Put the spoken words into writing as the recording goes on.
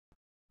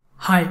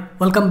Hi,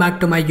 welcome back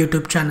to my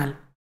YouTube channel.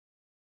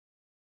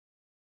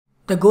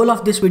 The goal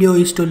of this video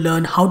is to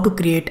learn how to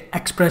create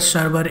Express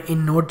server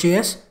in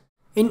Node.js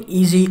in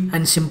easy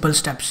and simple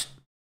steps.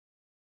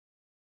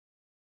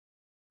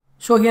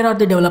 So here are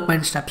the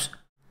development steps.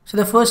 So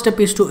the first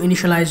step is to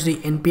initialize the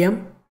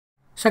npm.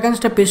 Second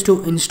step is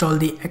to install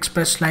the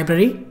Express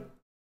library.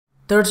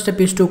 Third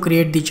step is to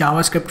create the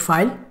JavaScript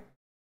file.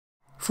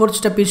 Fourth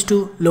step is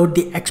to load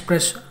the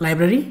Express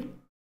library.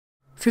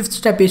 Fifth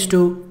step is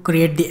to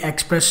create the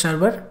Express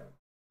server.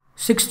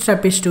 Sixth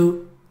step is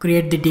to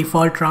create the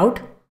default route.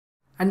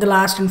 And the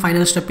last and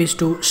final step is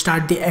to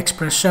start the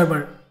Express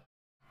server.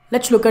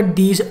 Let's look at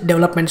these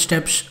development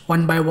steps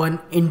one by one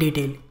in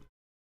detail.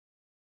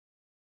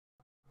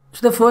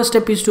 So the first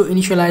step is to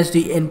initialize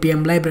the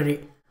npm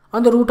library.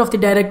 On the root of the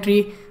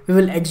directory, we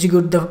will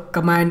execute the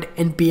command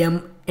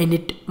npm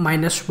init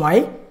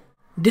 -y.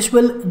 This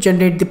will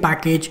generate the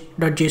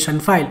package.json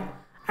file.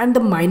 And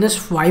the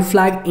 -y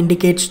flag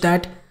indicates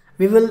that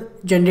we will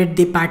generate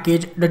the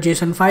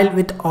package.json file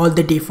with all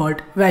the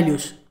default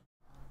values.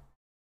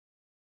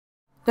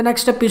 The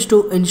next step is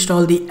to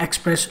install the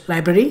Express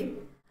library.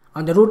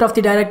 On the root of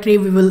the directory,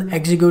 we will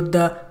execute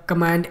the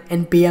command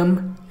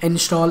npm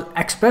install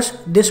express.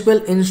 This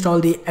will install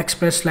the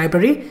Express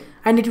library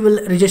and it will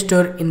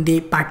register in the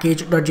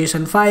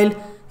package.json file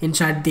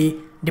inside the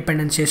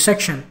dependencies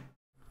section.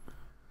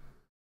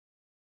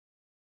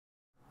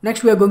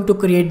 Next, we are going to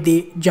create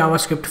the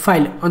JavaScript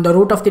file. On the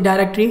root of the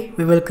directory,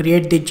 we will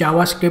create the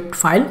JavaScript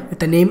file with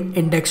the name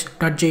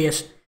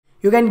index.js.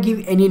 You can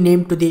give any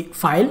name to the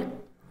file.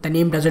 The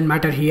name doesn't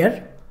matter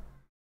here.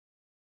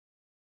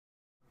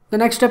 The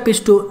next step is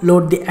to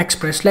load the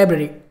Express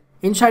library.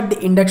 Inside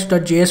the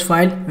index.js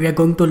file, we are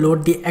going to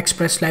load the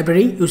Express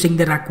library using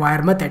the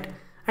require method.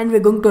 And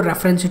we're going to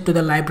reference it to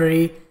the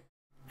library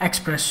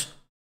Express.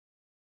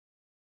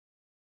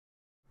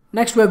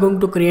 Next, we are going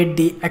to create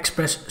the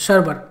Express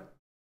server.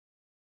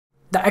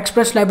 The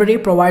Express library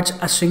provides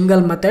a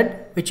single method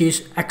which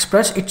is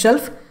Express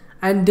itself,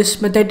 and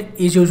this method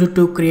is used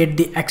to create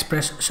the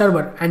Express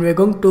server, and we're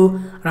going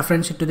to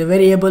reference it to the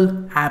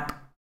variable app.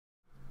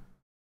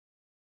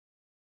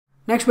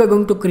 Next, we're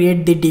going to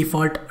create the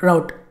default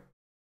route.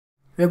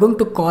 We're going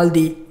to call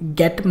the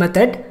get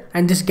method,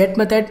 and this get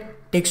method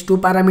takes two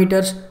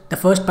parameters. The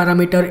first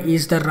parameter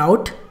is the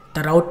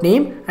route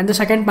name, and the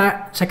second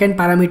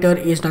parameter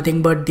is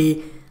nothing but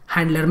the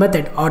handler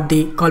method or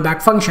the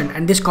callback function,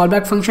 and this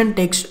callback function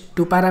takes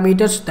two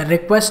parameters, the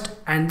request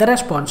and the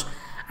response,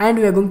 and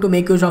we are going to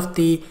make use of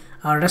the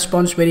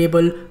response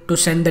variable to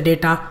send the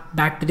data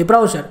back to the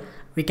browser.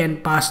 We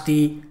can pass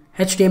the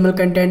HTML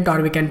content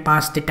or we can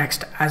pass the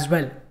text as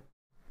well.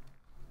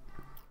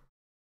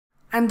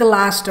 And the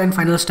last and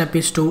final step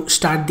is to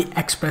start the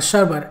Express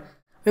server.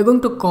 We're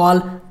going to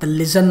call the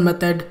listen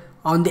method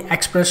on the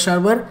Express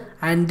server,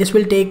 and this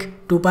will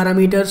take two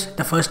parameters.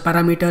 The first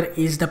parameter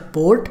is the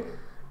port.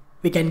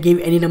 We can give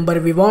any number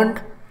we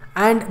want,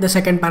 and the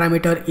second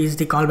parameter is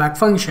the callback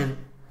function.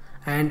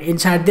 And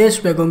inside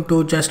this, we're going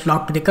to just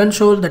log to the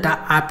console that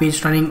our app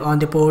is running on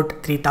the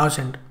port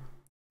 3000.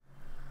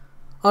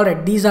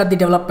 Alright, these are the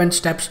development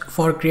steps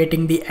for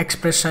creating the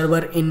Express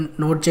server in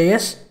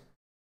Node.js.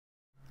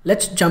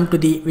 Let's jump to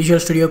the Visual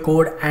Studio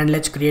Code and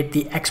let's create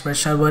the Express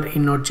server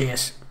in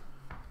Node.js.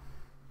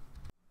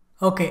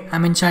 Okay,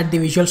 I'm inside the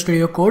Visual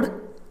Studio Code.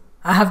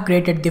 I have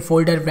created the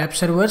folder web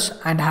servers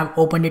and have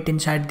opened it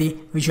inside the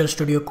Visual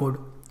Studio Code.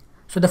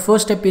 So the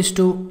first step is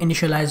to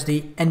initialize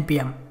the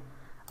npm.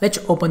 Let's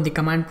open the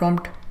command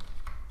prompt.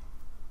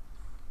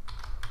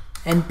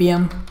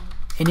 npm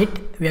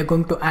init. We are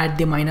going to add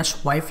the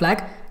 -y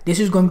flag. This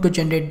is going to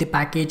generate the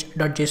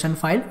package.json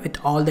file with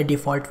all the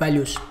default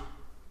values.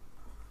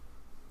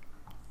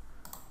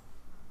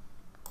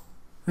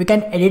 We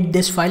can edit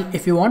this file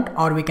if you want,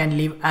 or we can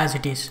leave as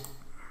it is.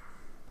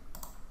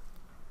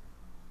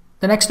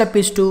 The next step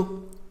is to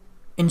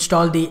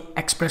install the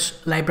Express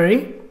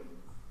library.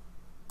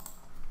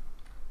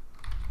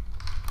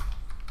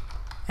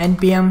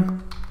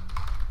 npm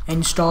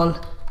install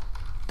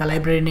the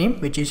library name,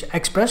 which is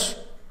Express.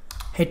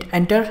 Hit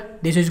enter.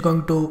 This is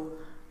going to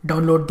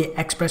download the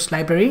Express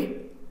library,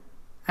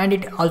 and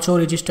it also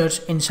registers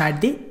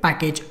inside the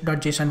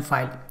package.json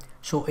file.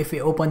 So if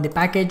we open the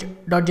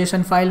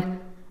package.json file,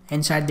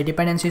 inside the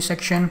dependencies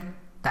section,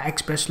 the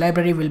Express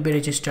library will be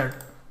registered.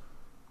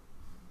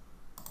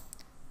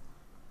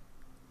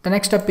 The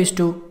next step is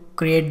to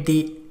create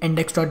the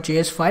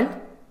index.js file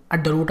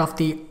at the root of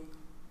the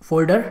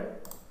folder.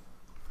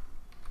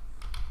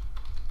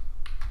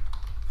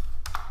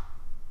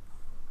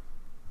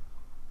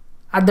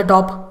 At the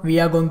top, we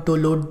are going to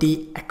load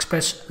the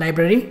Express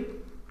library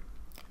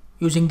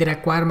using the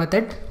require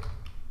method.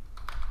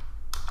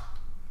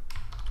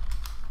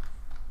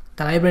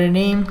 The library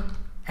name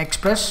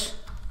Express.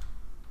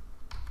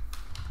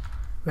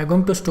 We are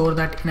going to store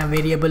that in a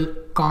variable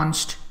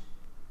const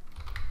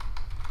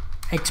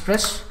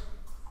Express.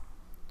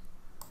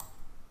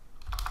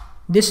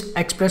 This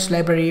Express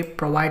library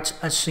provides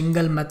a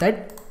single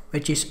method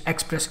which is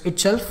Express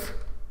itself.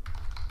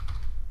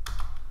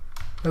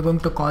 We're going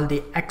to call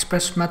the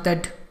express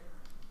method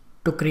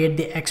to create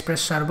the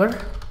express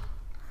server,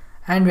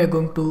 and we're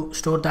going to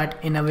store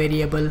that in a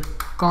variable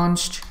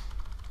const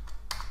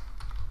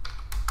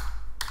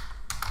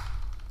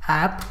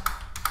app.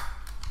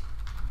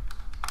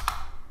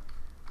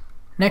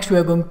 Next, we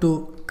are going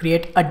to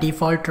create a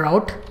default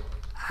route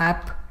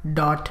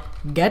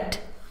app.get.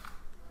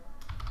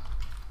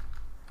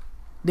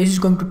 This is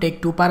going to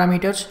take two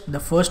parameters. The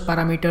first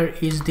parameter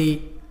is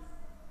the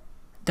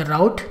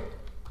route,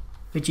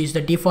 which is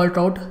the default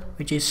route,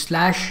 which is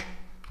slash.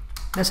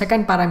 The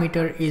second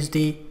parameter is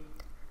the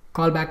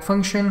callback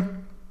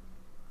function.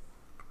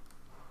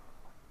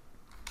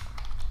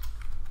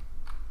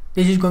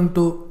 This is going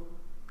to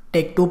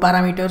take two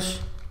parameters,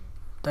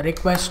 the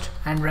request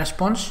and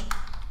response.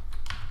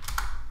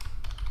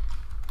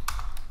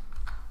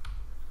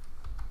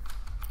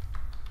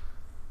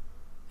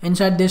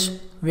 Inside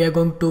this, we are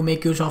going to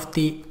make use of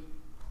the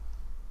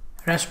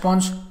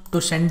response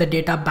to send the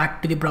data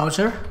back to the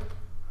browser.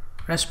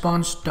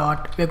 Response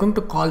dot, we are going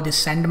to call this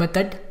send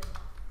method,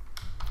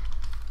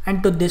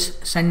 and to this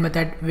send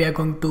method we are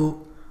going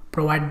to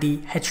provide the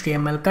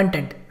HTML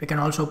content. We can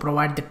also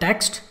provide the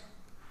text.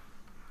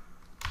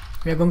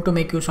 We are going to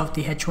make use of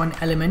the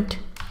h1 element,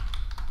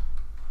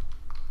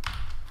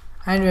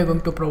 and we are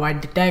going to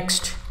provide the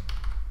text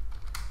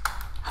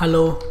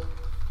hello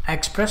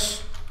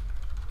express.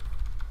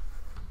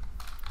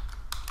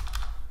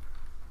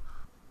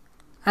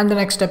 And the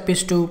next step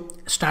is to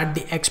start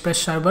the express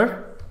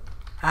server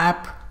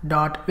app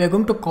dot, we are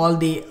going to call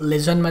the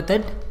listen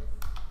method.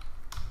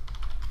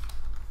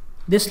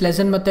 This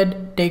listen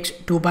method takes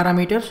two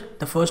parameters.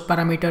 The first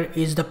parameter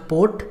is the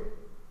port.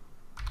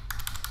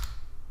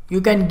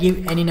 You can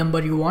give any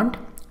number you want.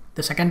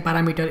 The second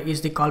parameter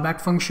is the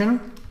callback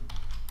function.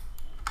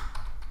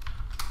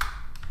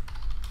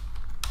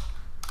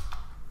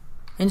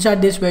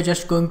 Inside this, we are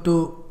just going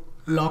to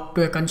log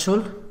to a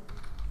console.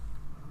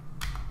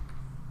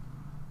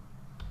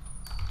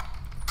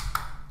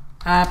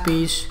 App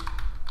is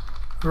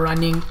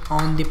running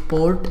on the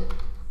port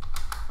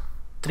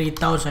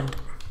 3000.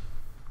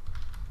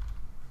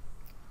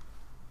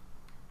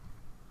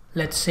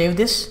 Let's save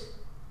this.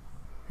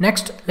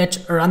 Next,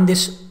 let's run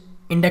this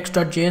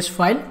index.js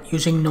file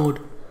using node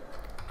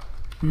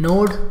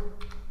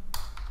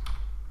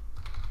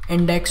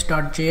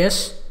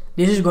index.js.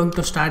 This is going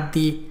to start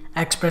the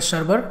express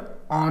server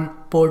on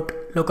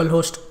port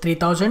localhost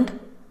 3000.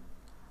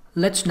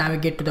 Let's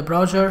navigate to the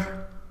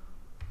browser.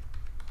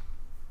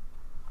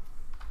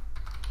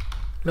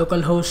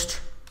 Localhost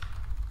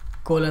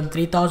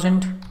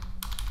 :3000,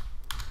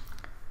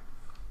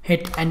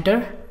 hit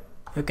enter.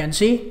 You can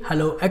see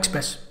hello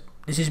express.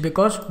 This is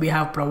because we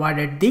have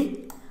provided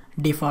the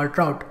default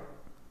route.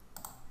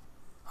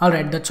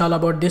 Alright, that's all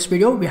about this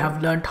video. We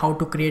have learned how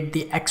to create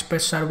the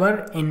express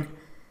server in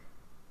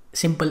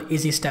simple,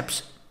 easy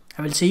steps.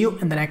 I will see you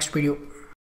in the next video.